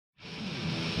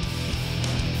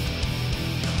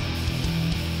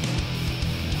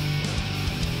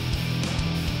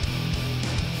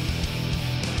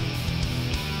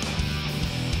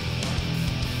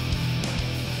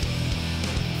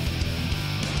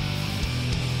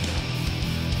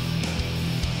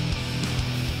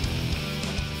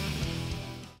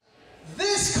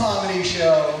comedy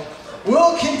show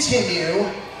will continue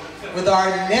with our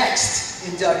next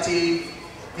inductee.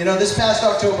 You know, this past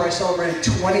October I celebrated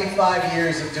 25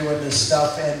 years of doing this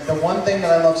stuff, and the one thing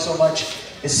that I love so much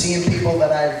is seeing people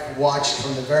that I've watched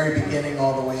from the very beginning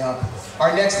all the way up.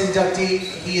 Our next inductee,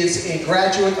 he is a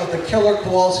graduate of the Killer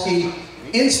Kowalski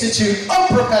Institute of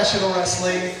Professional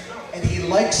Wrestling, and he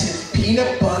likes his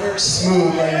peanut butter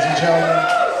smooth, ladies and gentlemen.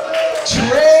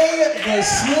 Trey, the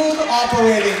smooth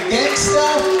operating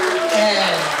gangsta,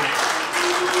 and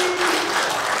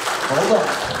hold on,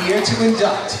 here to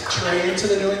induct Trey into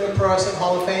the New England Pro Wrestling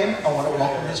Hall of Fame. I want to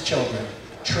welcome his children,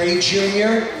 Trey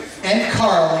Jr. and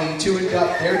Carly, to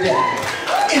induct their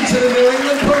dad into the New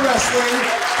England Pro Wrestling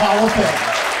Hall of Fame.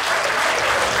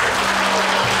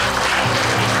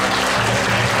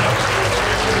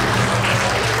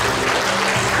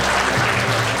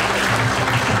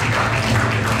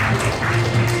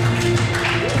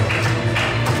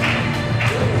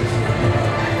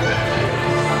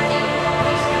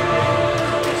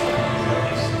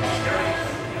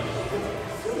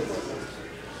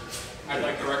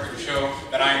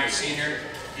 Senior,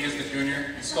 he is the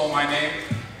junior. He stole my name,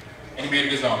 and he made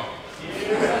it his own. I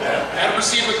had to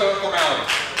proceed with the formality.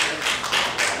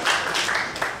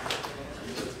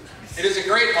 It is a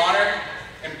great honor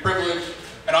and privilege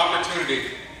and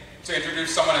opportunity to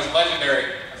introduce someone as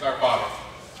legendary as our father.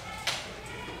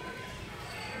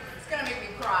 It's gonna make me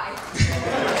cry.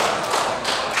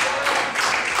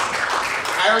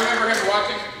 I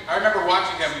remember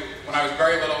watching him when I was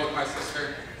very little with my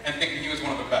sister and thinking he was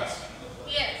one of the best.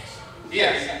 Yes.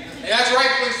 Yes, and that's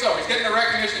rightfully so. He's getting the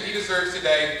recognition he deserves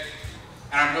today,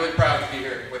 and I'm really proud to be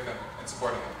here with him and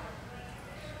supporting him.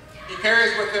 He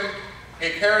carries with him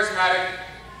a charismatic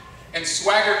and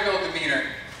swagger-filled demeanor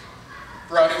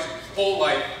throughout his whole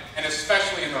life, and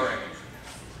especially in the ring.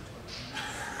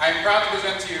 I am proud to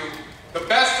present to you the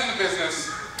best in the business,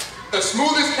 the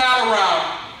smoothest cat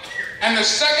around, and the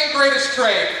second greatest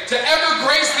Trey to ever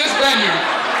grace this venue.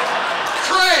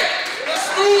 Trey, the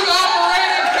smooth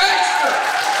operating gangster.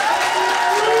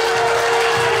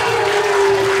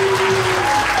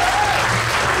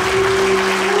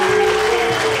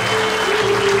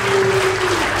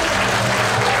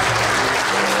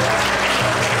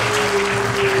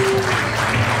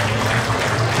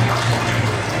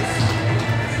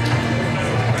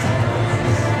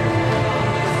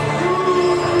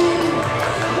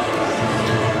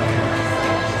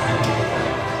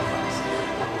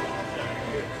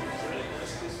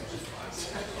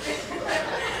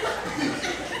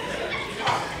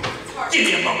 Give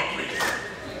me a moment, please.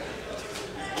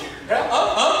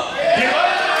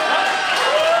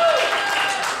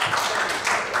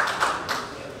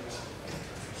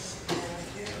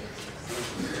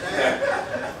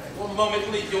 One moment,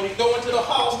 please. You only go into the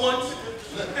hall once.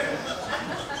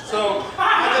 So,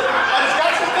 I just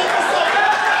got some things to say.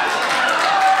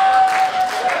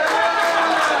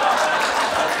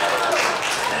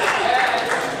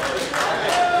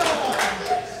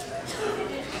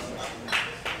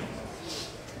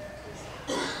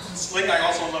 Slick, I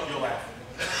also love your laugh.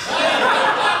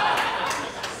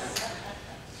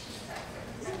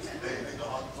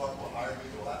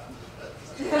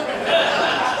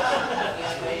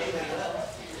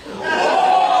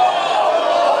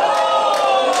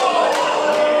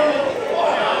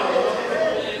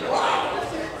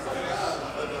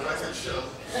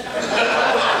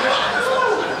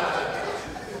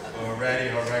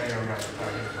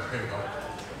 Here we go.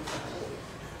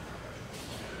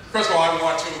 First of all, I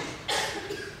want to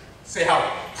say how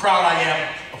proud I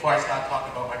am before I start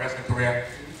talking about my wrestling career.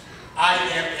 I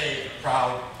am a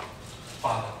proud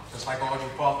father, just like all of you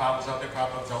fathers out there, proud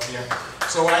fathers out there.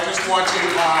 So I just want to,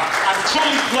 I'm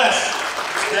truly blessed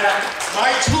that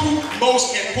my two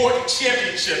most important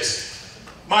championships,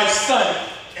 my son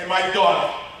and my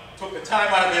daughter, took the time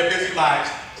out of their busy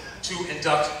lives to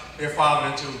induct their father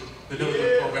into the New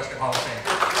England Pro Wrestling Hall of Fame.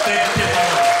 Thank you, kids. I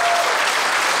love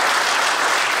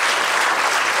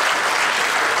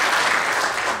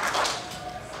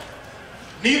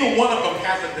you. Neither one of them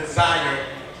has a desire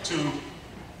to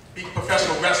be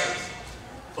professional wrestlers.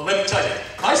 But let me tell you,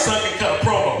 my son can cut a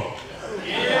promo.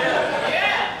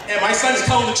 Yeah. And my son is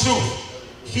telling the truth.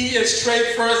 He is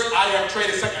Trey first, I am Trey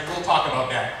the second, and we'll talk about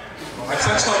that. My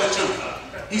son's telling the truth.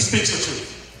 He speaks the truth.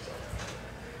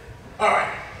 All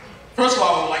right. First of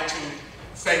all, I would like to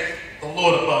thank the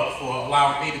Lord above for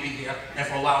allowing me to be here and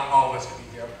for allowing all of us to be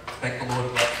here. Thank the Lord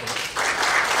above for it.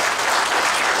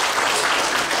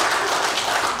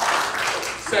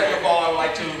 Second of all, I would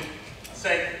like to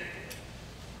thank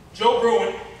Joe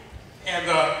Bruin and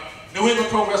the New England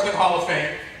Pro Wrestling Hall of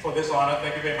Fame for this honor.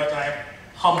 Thank you very much. I am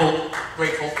humbled,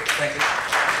 grateful, thank you.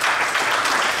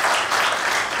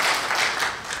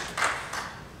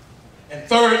 And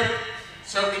third,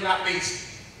 certainly not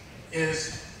least,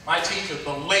 is my teacher,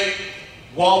 the late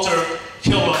Walter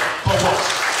Killer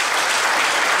Kowalski.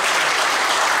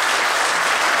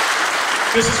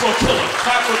 This is for Killer,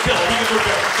 clap for Killer, we can do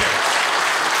better, okay.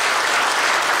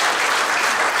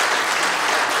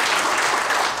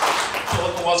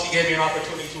 Killer Kowalski gave me an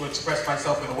opportunity to express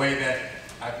myself in a way that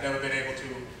I've never been able to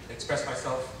express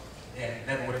myself and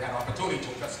never would have had an opportunity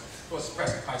to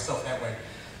express myself that way.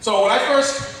 So when I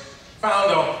first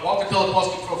found Walter Killer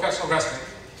Kowalski Professional Wrestling,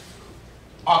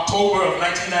 October of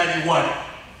 1991,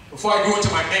 before I grew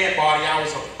into my man body, I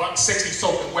was about 60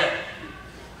 soaking wet.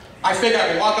 I figured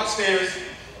I would walk upstairs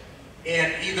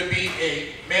and either be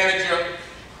a manager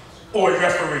or a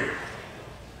referee.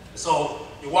 So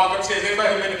you walk upstairs,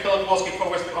 anybody who's been to Killer Kowalski Pro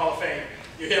Wrestling Hall of Fame,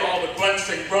 you hear all the grunts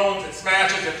and groans and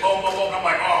smashes and boom, boom, boom, and I'm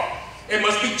like, oh, it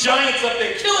must be giants up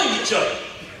there killing each other.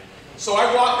 So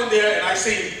I walked in there and I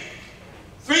see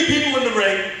 3 people in the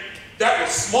ring that were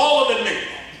smaller than me.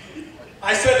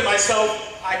 I said to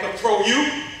myself, I could throw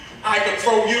you, I could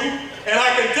throw you, and I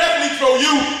can definitely throw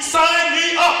you. Sign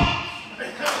me up!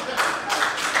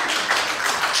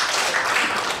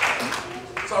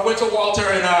 So I went to Walter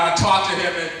and talked to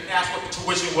him and asked what the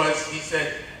tuition was. He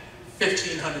said,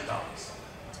 $1,500.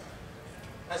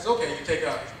 I said, okay, you take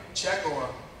a check or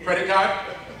a credit card?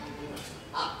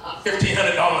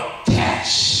 $1,500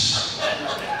 cash.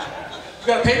 You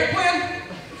got a payment plan?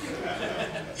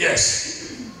 Yes.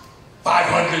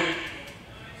 500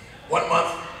 1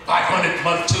 month, 500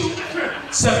 month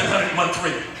 2, 700 month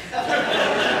 3.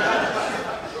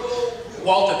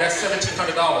 Walter, that's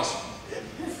 $1,700.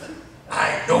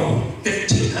 I know,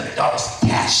 $1,500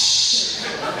 cash.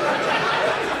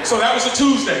 So that was a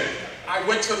Tuesday. I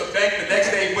went to the bank the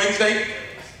next day, Wednesday,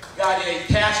 got a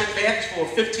cash advance for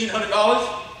 $1,500.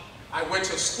 I went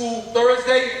to school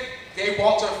Thursday, gave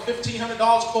Walter $1,500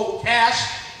 cold cash.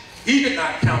 He did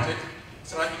not count it.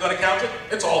 So you gonna count it?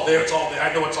 It's all there, it's all there.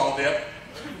 I know it's all there.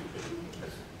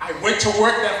 I went to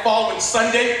work that following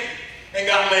Sunday and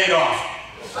got laid off.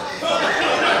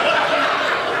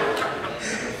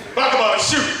 Talk about a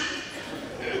shoot.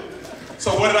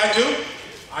 So what did I do?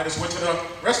 I just went to the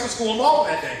wrestling school mall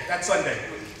that day, that Sunday.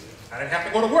 I didn't have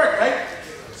to go to work, right?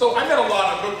 So I met a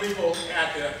lot of good people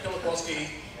at the Killer Kowalski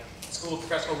School of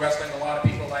Professional Wrestling. A lot of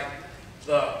people like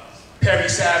the Perry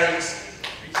Saturns,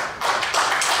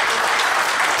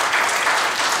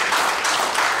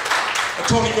 the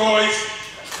Tony Roys,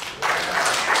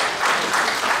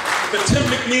 the Tim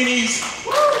McNeenies,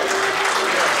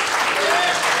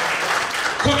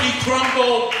 Cookie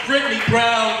Crumble, Brittany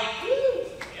Brown,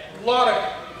 a lot of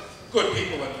good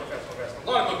people in professional wrestling,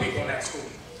 a lot of good people in that school.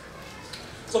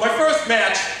 So my first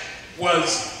match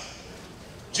was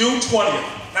June 20th,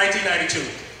 1992,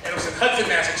 and it was in Hudson,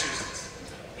 Massachusetts.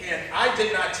 And I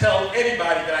did not tell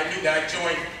anybody that I knew that I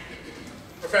joined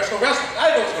professional wrestling.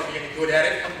 I didn't know I was going to be any good at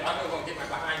it. I knew I was going to get my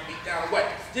behind beat down or what.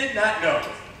 Did not know.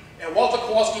 And Walter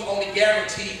Kowalski only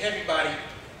guaranteed everybody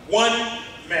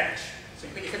 1 match. So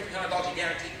you pay your $1,500, you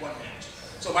guaranteed 1 match.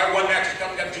 So my 1 match is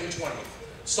coming up June 20th.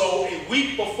 So a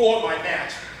week before my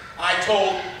match, I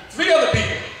told 3 other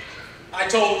people. I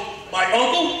told my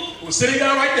uncle, who was sitting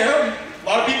down right there. A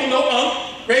lot of people know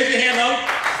Unc. Raise your hand, Unc.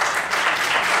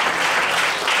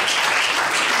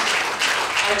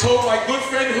 I told my good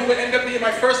friend who would end up being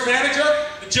my first manager,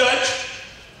 the judge.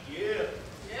 Yeah.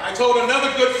 I told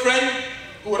another good friend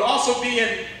who would also be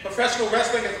in professional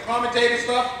wrestling as a commentator and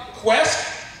stuff,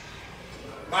 Quest.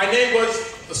 My name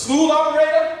was the school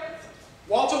operator.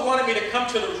 Walter wanted me to come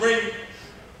to the ring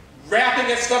rapping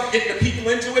and stuff, getting the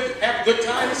people into it, have a good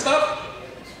time and stuff.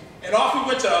 And off we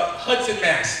went to Hudson,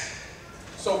 Mass.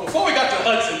 So before we got to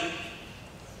Hudson,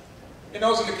 and I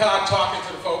was in the car talking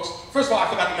to the folks. First of all, I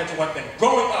forgot to mention one thing.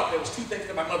 Growing up, there was 2 things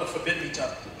that my mother forbid me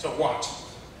to watch.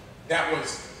 That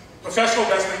was professional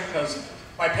wrestling, because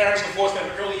my parents divorced at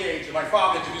an early age, and my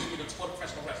father introduced me to sport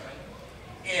professional wrestling.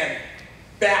 And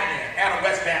Batman, Adam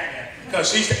West Batman, because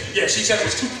she said it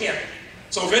was too campy.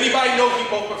 So if anybody knows me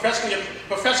both professionally and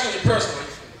personally,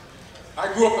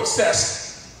 I grew up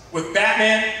obsessed with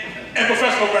Batman and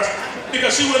professional wrestling,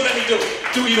 because she wouldn't let me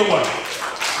do either one.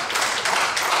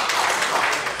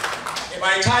 In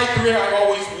my entire career, I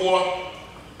always wore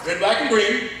red, black, and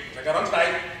green, which I got on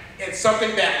tonight, and something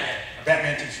Batman, a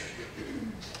Batman t-shirt.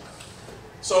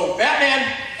 So Batman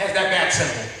has that bat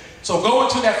symbol. So going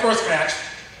to that first match,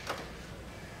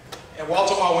 and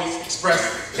Walter always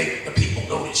expressed, make the people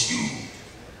notice you.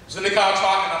 I was in the car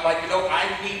talking, I'm like, you know, I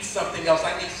need something else.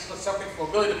 I need something for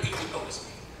really the people to notice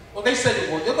me. Well, they said,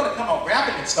 well, you're going to come out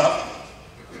rapping and stuff.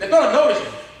 They're gonna notice me.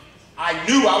 I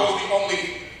knew I was the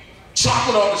only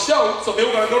chocolate on the show, so they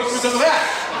were gonna notice me because of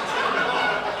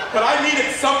that. But I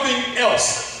needed something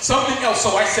else, So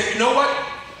I said, you know what?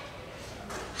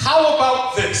 How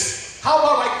about this? How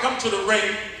about I come to the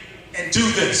ring and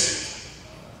do this?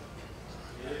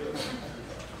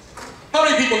 How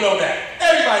many people know that?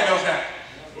 Everybody knows that.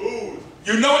 Ooh.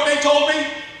 You know what they told me?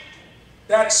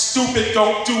 That's stupid,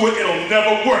 don't do it, it'll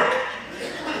never work.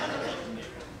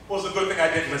 It was a good thing I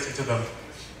didn't listen to them.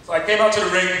 So I came out to the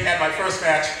ring, had my first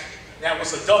match. That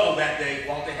was a double that day.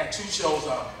 Walter had 2 shows,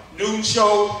 a noon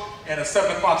show and a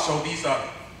 7 o'clock show. These are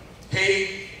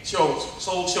paid shows,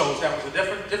 sold shows. That was a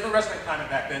different wrestling climate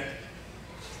back then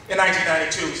in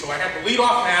 1992. So I had the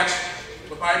lead-off match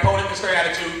with my opponent, Mr.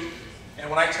 Attitude. And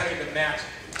when I tell you the match,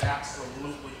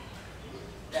 absolutely,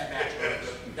 that match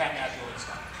really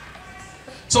stopped.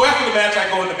 So after the match, I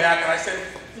go in the back and I said,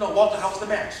 you know, Walter, how was the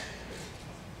match?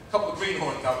 A couple of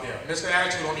greenhorns out there. Mr.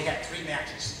 Attitude only had 3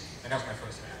 matches, and that was my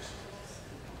first match.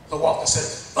 So Walter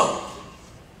says, oh.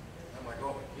 I'm like,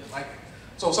 oh, he didn't like it.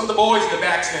 So some of the boys in the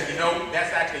back said, you know,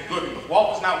 that's actually good because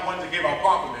Walter's not one to give out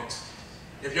compliments.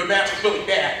 If your match was really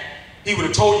bad, he would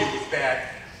have told you it was bad.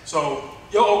 So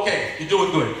you're okay, you're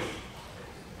doing good.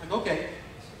 I'm like, okay.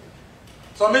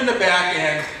 So I'm in the back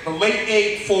and the late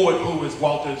Abe Ford, who is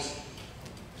Walter's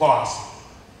boss,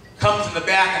 comes in the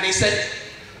back and they said,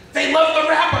 they love the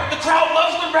rapper, the crowd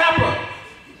loves the rapper.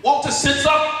 Walter sits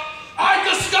up, I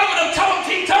discovered him, tell him,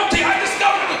 I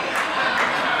discovered him.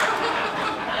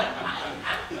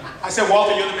 I said,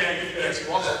 Walter, you're the man, you're the man.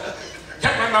 Walter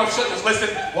kept my mouth shut, just listen,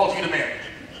 Walter, you're the man.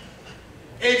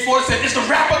 Abe Ford said, is the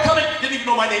rapper coming? Didn't even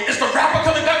know my name. Is the rapper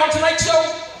coming back on tonight's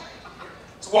show?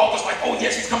 So Walter's like, oh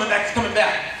yes, he's coming back, So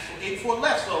Abe Ford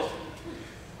left, so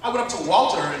I went up to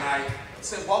Walter and I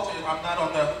said, Walter, I'm not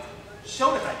on the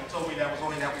show tonight. You told me that was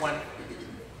only that one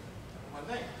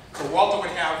thing. So Walter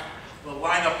would have the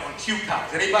lineup on cue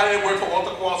cards. Anybody that worked for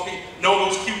Walter Kowalski know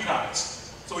those cue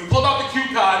cards. So he pulled out the cue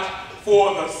cards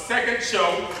for the second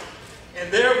show,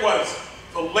 and there was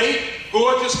the late,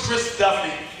 gorgeous Chris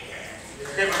Duffy.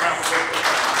 Give him a round of applause.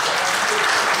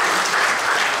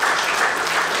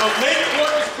 The late,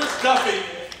 gorgeous Chris Duffy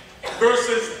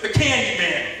versus the Candy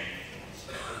Man.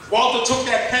 Walter took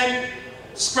that pen,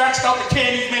 scratched out the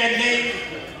Candy Man name,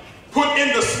 put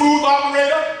in the smooth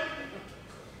operator.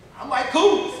 I'm like,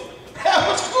 cool. That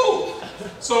was cool.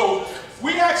 So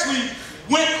we actually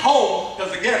went home,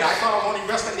 because again, I thought I was only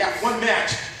wrestling that one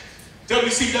match.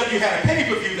 WCW had a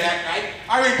pay-per-view that night.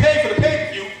 I already paid for the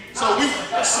pay-per-view, so we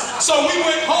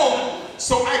went home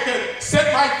so I could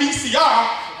set my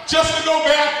VCR just to go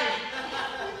back.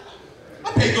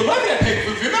 I paid good money that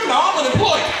pay-per-view. Remember now, I'm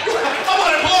unemployed.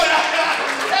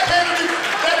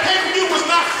 That pay-per-view was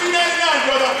not $3.99,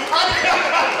 brother.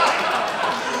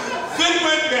 Then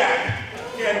went back.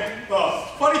 And the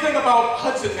funny thing about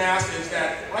Hudson Mass is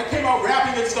that when I came out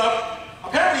rapping and stuff,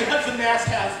 apparently Hudson Mass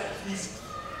has these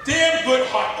damn good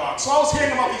hot dogs. So I was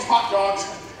hearing about these hot dogs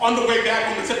on the way back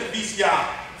home to set the VCR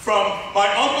from my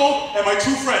uncle and my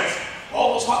 2 friends.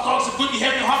 All those hot dogs are good. You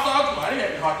have any hot dogs? No, I didn't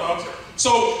have any hot dogs.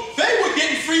 So they were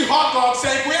getting free hot dogs,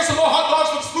 saying, we have some more hot dogs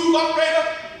for the smooth operator.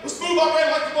 The smooth operator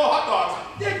likes some more hot dogs.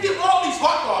 They're getting all these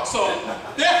hot dogs. So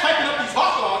they're hyping up these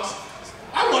hot dogs.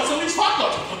 I want some of these hot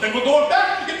dogs. But then we're going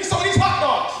back to get me some of these hot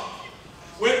dogs.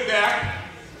 Went back,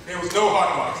 there was no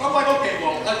hot dogs. So I'm like, okay,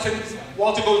 well, Hudson,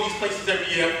 Walter goes to these places every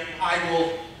year. I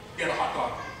will get a hot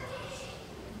dog.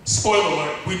 Spoiler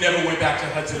alert, we never went back to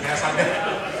Hudson Mass. I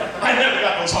never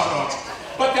got those hot dogs.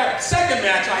 But that second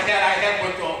match I had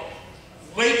with the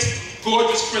late,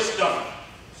 gorgeous Chris Duffy.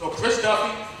 So Chris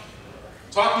Duffy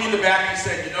talked me in the back and he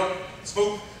said, you know,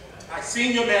 Smooth, I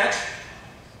seen your match,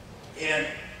 and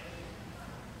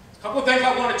a couple of things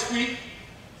I want to tweak,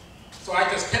 so I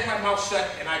just kept my mouth shut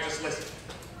and I just listened.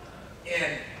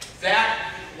 And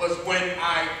that was when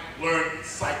I learned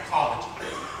psychology.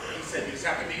 He said, you just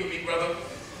have to be with me, brother.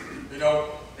 You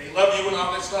know, they love you and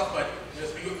all that stuff, but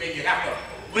just be with me. You have to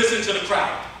listen to the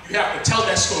crowd. You have to tell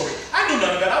that story. I knew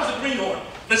none of that. I was a greenhorn.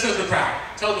 Listen to the crowd.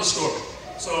 Tell the story.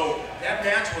 So that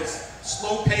match was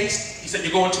slow-paced. He said,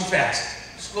 you're going too fast.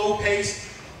 Slow-paced.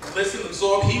 Listen,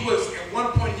 absorb. He was, at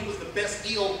one point, he was the best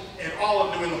heel in all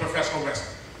of New England professional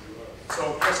wrestling.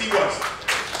 So, yes, he was.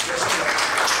 Yes, he was.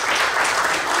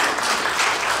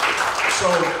 So,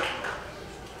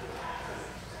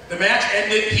 the match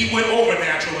ended. He went over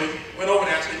naturally,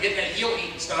 getting that heel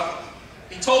heat and stuff.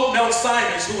 He told Mel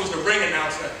Simons, who was the ring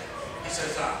announcer, he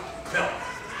says, Mel,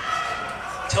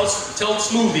 tell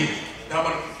Smoothie that I'm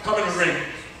going to come in the ring,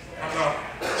 I'm going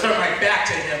to turn my back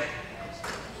to him,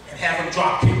 and have him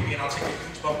drop kick me, and I'll take a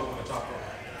huge bump over the top rope.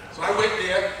 So I went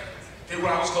there, did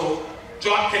what I was told,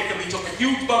 drop kicked him, he took a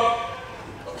huge bump,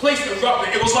 placed it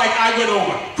abruptly. It was like I went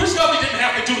over. Chris Duffy didn't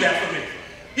have to do that for me.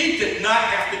 He did not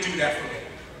have to do that for me.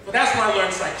 But that's when I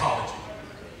learned psychology.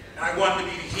 And I wanted to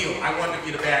be the heel. I wanted to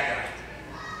be the bad guy.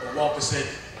 But Walter said,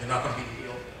 you're not going to be the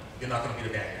heel. You're not going to be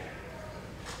the bad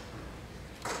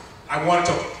guy. I wanted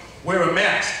to wear a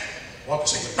mask. Walter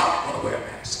said, you're not going to wear a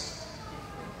mask.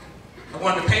 I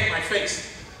wanted to paint my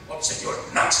face. Walter said,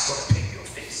 you're not going to paint your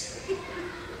face.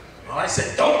 Well, I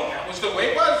said, don't. That was the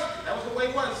way it was. That was the way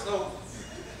it was.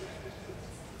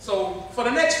 So for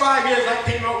the next 5 years, I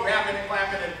came out rapping and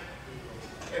clapping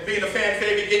and being a fan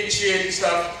favorite, getting cheered and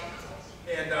stuff.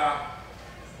 And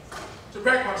to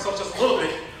correct myself just a little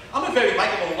bit, I'm a very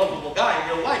likable, lovable guy in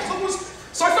real life.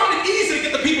 So I found it easy to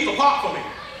get the people to pop for me.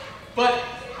 But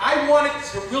I wanted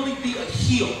to really be a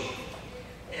heel.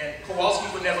 And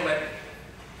Kowalski would never let me.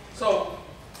 So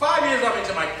 5 years I'm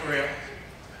into my career.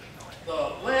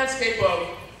 The landscape of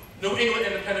New England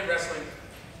independent wrestling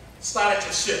started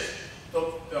to shift.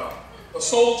 The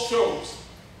sold shows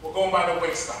were going by the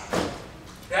wayside.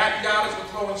 Backyarders were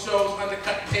throwing shows,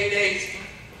 undercutting paydays,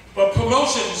 but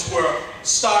promotions were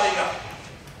starting up.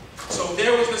 So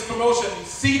there was this promotion,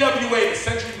 CWA, the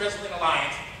Century Wrestling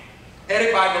Alliance,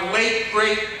 headed by the late,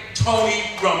 great Tony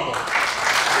Rumble.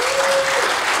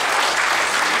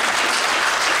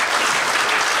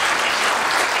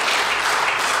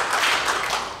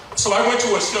 So I went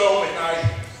to a show and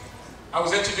I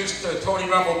was introduced to Tony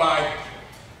Rumble by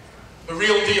the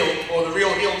real deal, or the real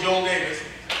heel Joel Davis.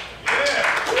 Yeah.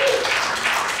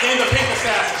 And the Pink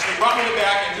Assassins. They brought me to the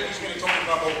back and introduced me to Tony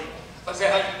Rumble. I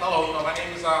said, hello, my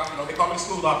name is, they call me the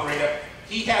Smooth Operator.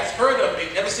 He has heard of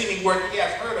me, never seen me work, he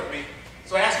has heard of me.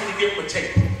 So I asked me to give him a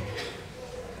tape.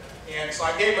 And so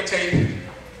I gave him a tape,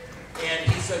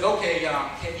 and he said, okay,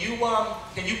 can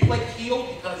you play heel?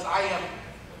 Because I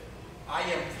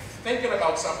am thinking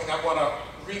about something. I want to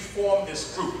reform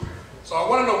this group. So I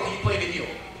want to know, can you play the heel?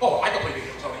 Oh, I can play the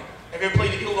heel, Tony. Have you ever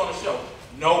played the heel on the show?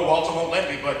 No, Walter won't let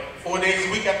me, but 4 days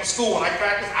a week after school when I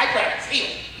practice heel.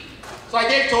 So I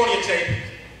gave Tony a tape,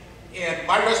 and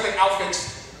my wrestling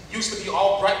outfits used to be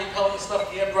all brightly colored and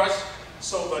stuff, airbrushed.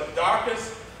 So the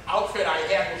darkest outfit I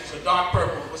had, which was a dark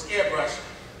purple, was airbrushed.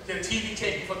 Did a TV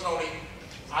tape for Tony.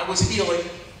 I was healing,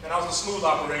 and I was the Smooth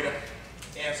Operator.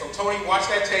 And so Tony watched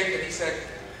that tape, and he said,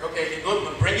 okay, you're good,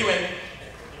 we'll bring you in,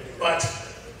 but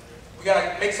we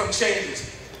gotta make some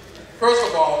changes. First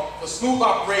of all, the Smooth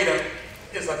Operator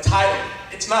is a title.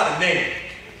 It's not a name.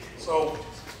 So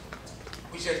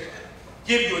we should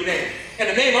give you a name. And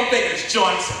the name I'm thinking is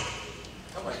Johnson.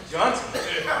 I'm like, Johnson?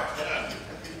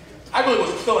 I really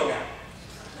wasn't feeling that.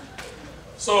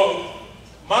 So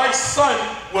my son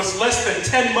was less than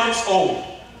 10 months old,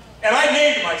 and I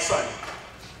named my son.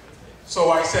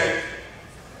 So I said,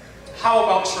 how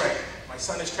about Trey? My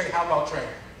son is Trey, how about Trey?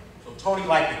 So Tony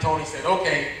liked it. Tony said,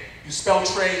 okay, you spell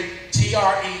Trey,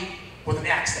 T-R-E, with an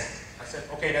accent. I said,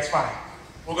 okay, that's fine.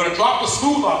 We're gonna drop the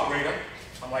Smooth Operator.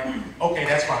 I'm like, okay,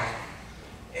 that's fine.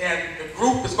 And the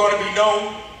group is gonna be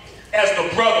known as the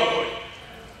Brotherhood.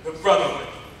 The Brotherhood.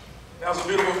 That was a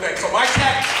beautiful thing. So my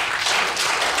tagline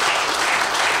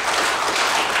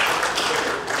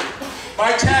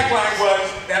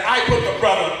was that I put the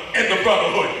brother in the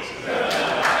Brotherhood.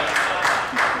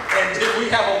 And we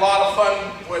have a lot of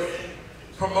fun with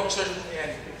promotion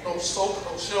and those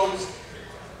shows.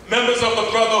 Members of the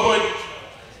Brotherhood,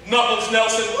 Knuckles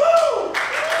Nelson, woo!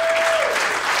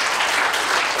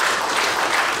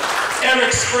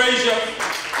 Eric Frazier.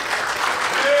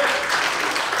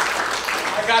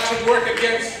 I got to work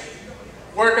against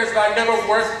workers that I never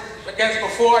worked against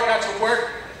before. I got to work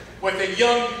with a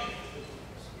young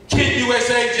Kid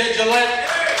USA, Jed Gillette.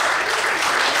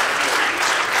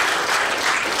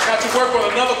 I got to work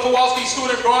with another Kowalski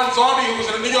student, Ron Zombie, who was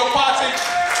in the New York Posse.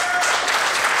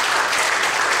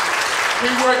 We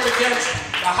worked against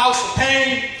the House of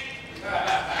Pain.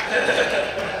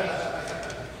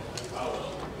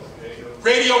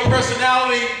 Radio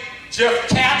personality, Jeff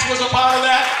Katz was a part of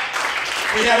that.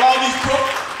 We had all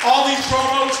these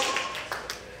promos.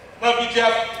 Love you,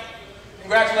 Jeff.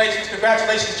 Congratulations,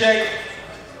 congratulations, Jay.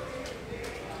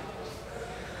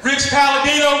 Rich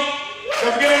Palladino.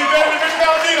 Don't forget any better than Rich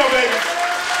Palladino, baby.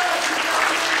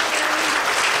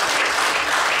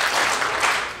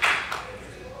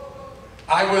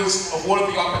 I was awarded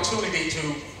the opportunity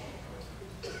to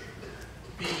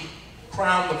be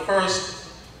crowned the first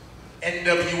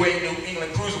NWA New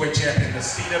England Cruiserweight Champion. The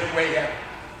CWA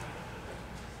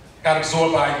got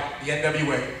absorbed by the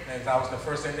NWA, and I was the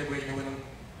first NWA New England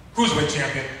Cruiserweight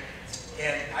Champion.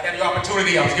 And I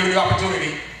was given the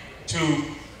opportunity to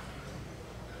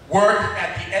work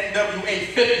at the NWA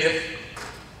 50th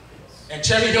in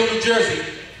Cherry Hill, New Jersey,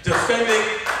 defending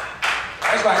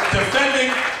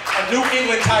a New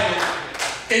England title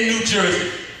in New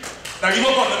Jersey. Now you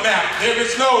look on the map, there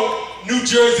is no New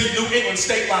Jersey, New England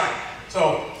state line.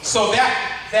 So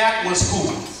that was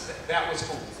cool. That was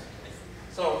cool.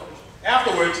 So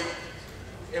afterwards,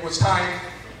 it was time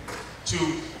to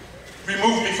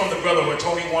remove me from the Brotherhood.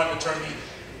 Tony wanted to turn me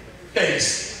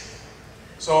face.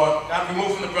 So I got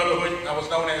removed from the Brotherhood. I was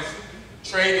known as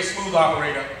Trey the Smooth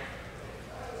Operator.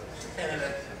 And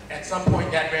at some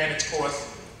point that ran its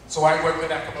course. So I worked with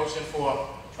that promotion for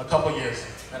a couple years.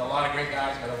 Met a lot of great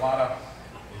guys, met a lot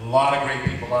of great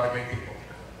people,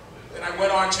 Then I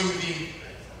went on to the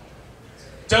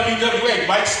WWA,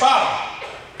 Mike Spada.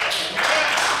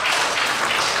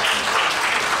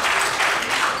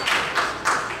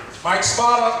 Mike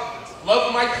Spada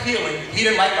loved my healing. He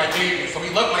didn't like my gaming, so he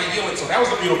loved my healing, so that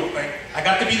was a beautiful thing. I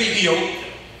got to be the heel.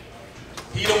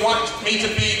 He didn't want me to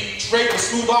be Trey the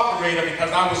Smooth Operator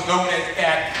because I was known as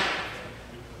that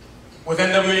with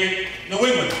NWA New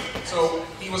England. So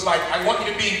he was like, I want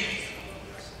you to be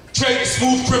Trey the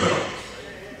Smooth Criminal.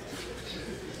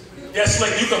 Yes,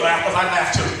 Slick, you can laugh because I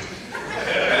laugh too.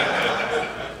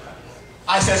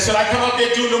 I said, should I come out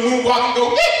there doing the moonwalk and go,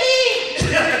 hee-hee?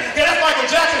 Yeah, that's Michael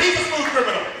Jackson, he's a smooth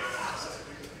criminal.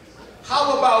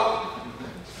 How about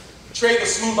Trey the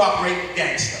Smooth Operating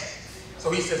Gangster? So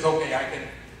he says, okay,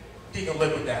 he can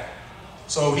live with that.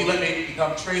 So he let me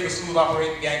become Trey the Smooth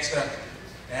Operating Gangster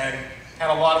and had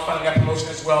a lot of fun in that promotion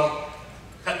as well,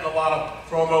 cutting a lot of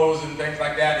promos and things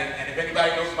like that. And if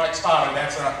anybody knows Mike Spada,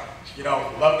 that's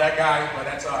love that guy, but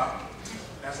that's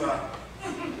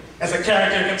a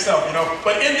character himself, you know.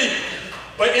 But in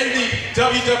the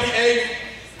WWA,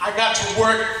 I got to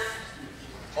work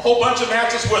a whole bunch of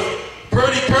matches with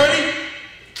Purdy.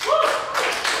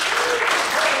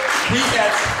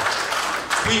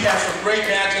 We had some great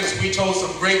matches. We told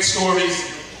some great stories.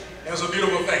 It was a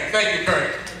beautiful thing. Thank you,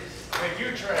 Purdy. Thank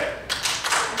you, Trey.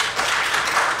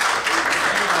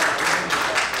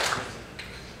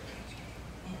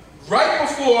 Right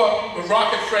before The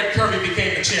Rock and Fred Kirby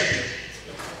became the champion,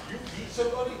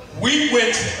 we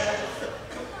went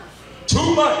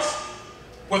 2 months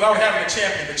without having a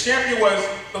champion. The champion was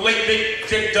the late big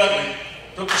Dick Dudley,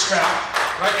 took the strap,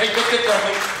 right? Hey, Dick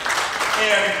Dudley.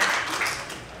 And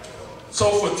so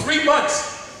for 3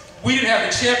 months, we didn't have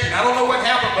a champion. I don't know what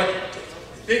happened, but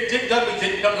Dick Dudley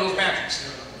didn't come to those matches.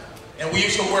 And we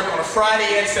used to work on a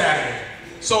Friday and Saturday.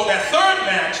 So that third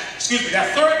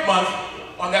month,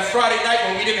 on that Friday night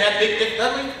when we didn't have Dick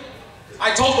Dudley,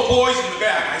 I told the boys in the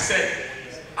back, I said,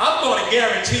 I'm going to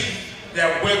guarantee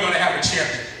that we're going to have a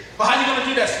champion. But how are you going to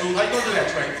do that, Smooth? How are you going to do that,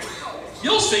 Trey?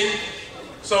 You'll see.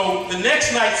 So the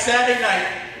next night, Saturday night,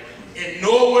 in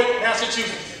Norwood,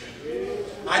 Massachusetts,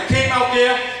 I came out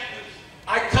there,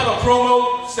 I cut a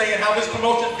promo saying how this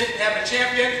promotion didn't have a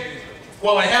champion.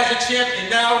 Well, it has a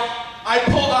champion now. I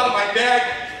pulled out of my bag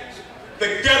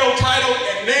the ghetto title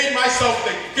and named myself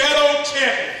the ghetto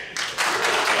champion.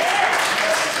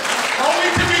 Only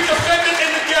to be defended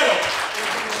in the ghetto.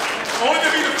 Only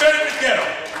to be defended in the ghetto.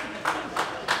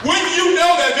 Wouldn't you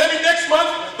know that maybe next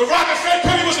month, The Rock and Fred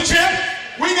Kirby was the champ?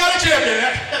 We got a champion.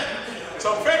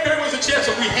 So Fred Kirby was the champ,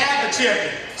 so we had the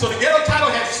champion. So the ghetto title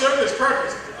had served its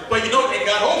purpose. But you know, it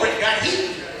got over, it got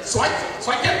heat. So I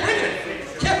kept bringing it.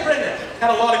 Had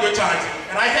a lot of good times.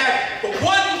 And I had the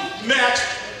one match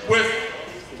with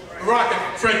The Rock and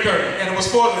Fred Kirby, and it was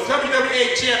for the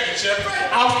WWA Championship.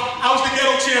 I was the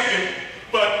ghetto champion,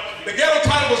 but the ghetto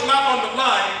title was not on the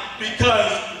line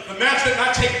because the match did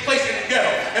not take place in the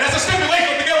ghetto. And that's a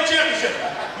stipulation of the ghetto championship.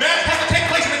 Match has to take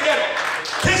place in the ghetto.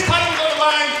 His title was on the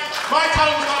line, my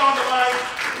title was not on the line.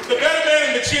 The better man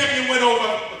and the champion went over.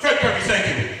 Fred Kirby, thank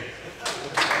you.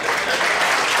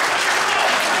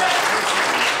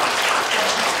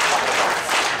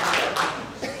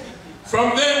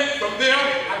 From there,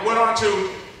 I went on to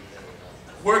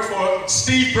work for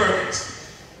Steve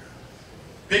Perkins,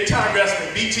 Big Time Wrestling,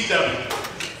 BTW.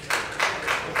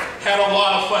 Had a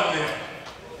lot of fun there.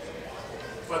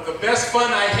 But the best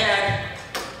fun I had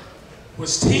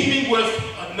was teaming with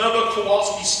another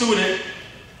Kowalski student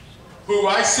who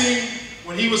I seen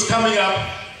when he was coming up,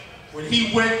 when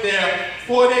he went there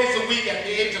 4 days a week at the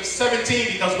age of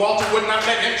 17 because Walter would not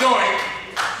let him join.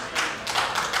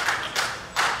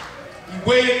 He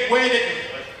waited,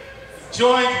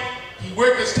 joined, he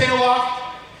worked his tail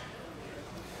off,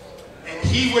 and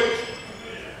he would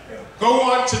go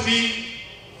on to be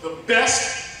the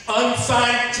best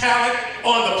unsigned talent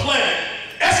on the planet.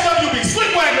 SWB,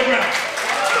 Slick Wagner Brown.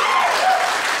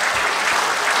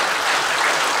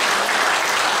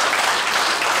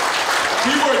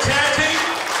 We were a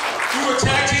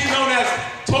tag team known as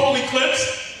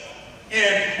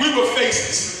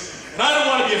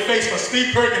face, but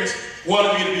Steve Perkins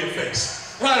wanted me to be a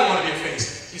face. And I didn't want to be a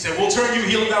face. He said, we'll turn you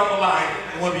heel down the line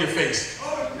and want to be a face.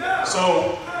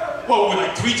 So, what, we were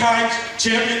like 3 times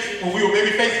champions when we were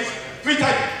baby faces? 3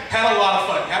 times. Had a lot of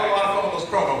fun. Had a lot of fun with those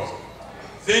promos.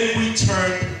 Then we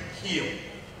turned heel.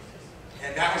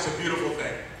 And that was a beautiful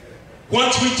thing.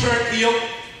 Once we turned heel,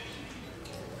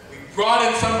 we brought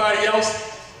in somebody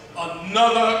else,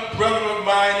 another brother of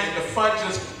mine, and the fun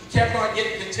just kept on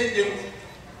getting continued.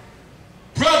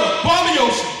 Brother, Bobby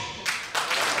Ocean.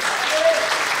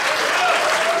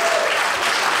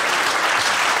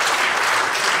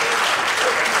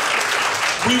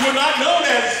 We were not known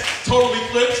as Total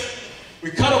Eclipse.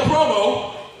 We cut a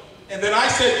promo, and then I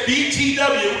said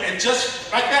BTW, and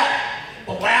just like that,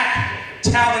 Black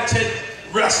Talented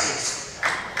Wrestlers.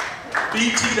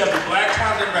 BTW, Black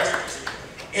Talented Wrestlers.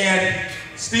 And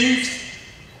Steve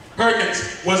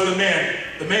Perkins was the man.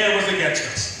 The man was against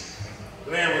us.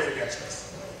 The man was against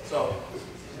us. So,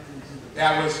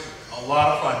 that was a lot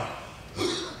of fun.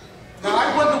 Now,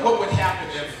 I wonder what would happen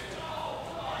if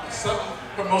some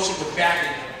promotion with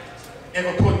backing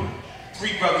ever put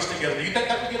 3 brothers together. Do you think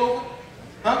that would get over?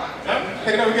 Huh?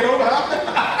 Think that would get over, huh?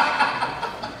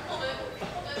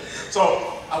 So,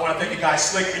 I want to thank you guys.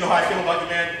 Slick, you know how I feel about you,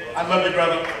 man. I love you,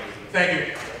 brother. Thank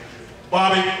you.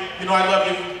 Bobby, you know I love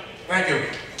you. Thank you.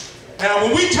 Now,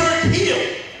 when we turned heel,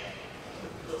 it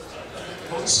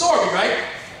was a story, right?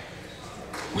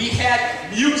 We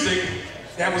had music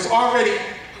that was already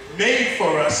made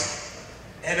for us,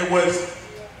 and it was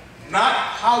not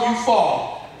how you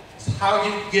fall, it's how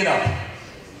you get up.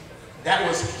 That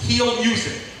was heel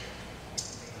music.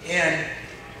 And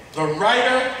the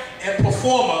writer and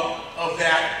performer of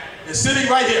that is sitting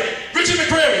right here. Richie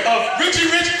McCreary of Richie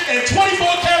Rich and 24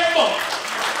 Karat Funk.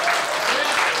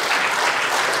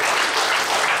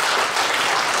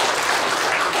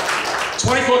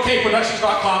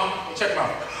 24kproductions.com. Check them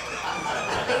out.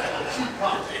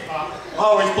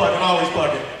 Always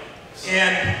plugging.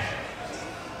 And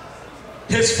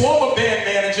his former band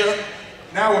manager,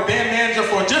 now a band manager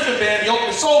for a different band, the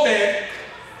Ultimate Soul Band,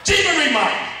 G. Marie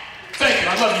Martin. Thank you.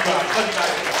 I love you guys. Love you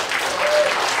guys.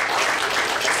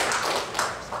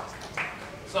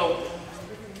 So,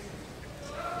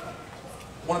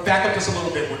 I want to back up just a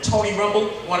little bit. When Tony Rumble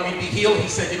wanted me to be heel, he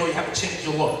said, you know, you have to change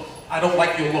your look. I don't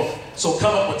like your look. So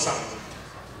come up with something.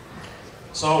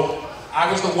 So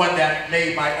I was the one that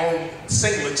made my own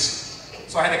singlets.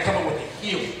 So I had to come up with a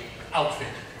heel outfit.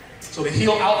 So the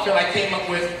heel outfit I came up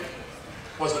with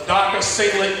was a darker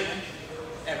singlet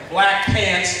and black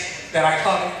pants that I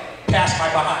hung past my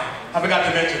behind. I forgot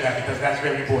to mention that because that's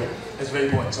very important. That's very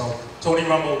important. So Tony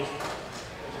Rumble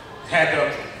had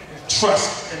the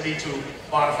trust in me to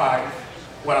modify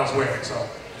what I was wearing. So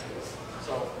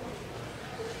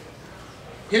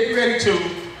getting ready to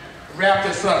wrap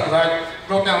this up because I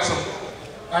wrote down some.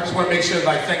 I just want to make sure that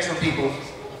I thank some people.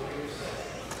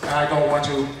 I don't want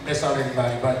to miss out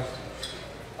anybody, but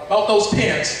about those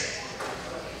pants,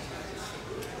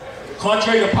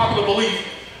 contrary to popular belief,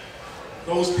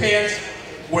 those pants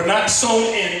were not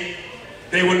sewn in,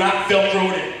 they were not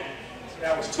Velcroed in. So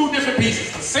that was 2 different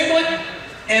pieces, the singlet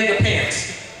and the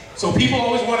pants. So people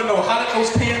always want to know, how did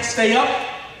those pants stay up?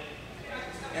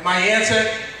 And my answer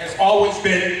has always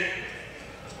been,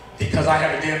 because I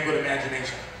have a damn good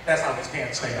imagination. That's how these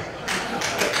pants stay up.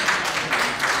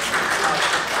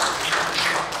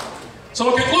 So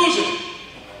in conclusion,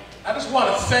 I just want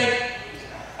to thank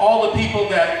all the people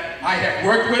that I have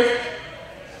worked with.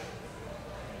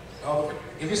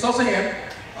 Give yourselves a hand.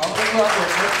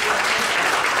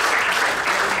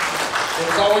 It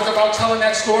was always about telling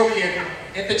that story and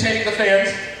entertaining the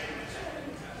fans.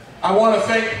 I want to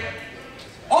thank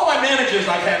all my managers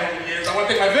I've had over the years. I want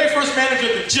to thank my very first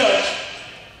manager, the Judge.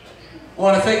 I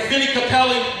want to thank Vinnie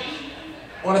Capelli.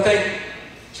 I want to thank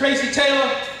Tracy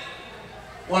Taylor.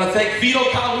 I want to thank Vito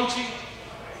Carlucci.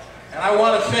 And I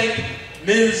want to thank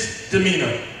Ms.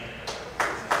 Demeanor.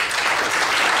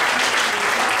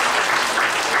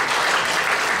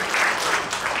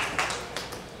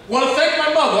 I want to thank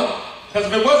my mother, because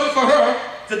if it wasn't for her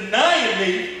denying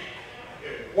me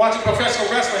watching professional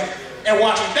wrestling and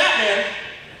watching Batman,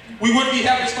 we wouldn't be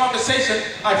having this conversation.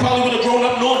 I probably would have grown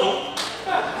up normal.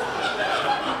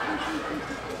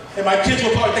 And my kids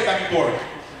would probably think I'd be boring.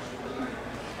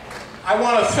 I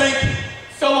want to thank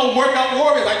fellow workout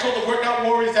warriors. I told the workout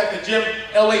warriors at the gym,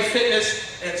 LA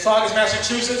Fitness in Saugus,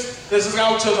 Massachusetts. This is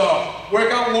out to the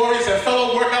workout warriors and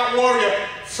fellow workout warrior,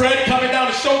 Fred, coming down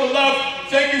to show the love.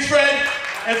 Thank you, Fred.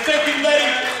 And thank you,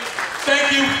 Letty.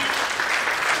 Thank you.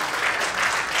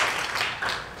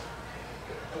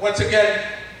 And once again,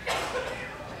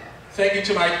 thank you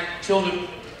to my children.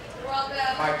 Welcome.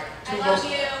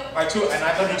 and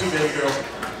I love you too, baby girl.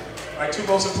 My two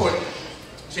most important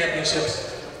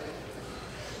championships.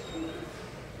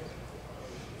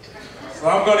 So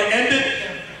I'm going to end it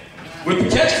with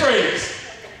the catchphrase.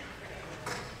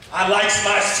 I likes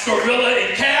my Scorilla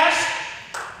in cash.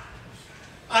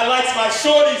 I likes my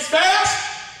shorties fast.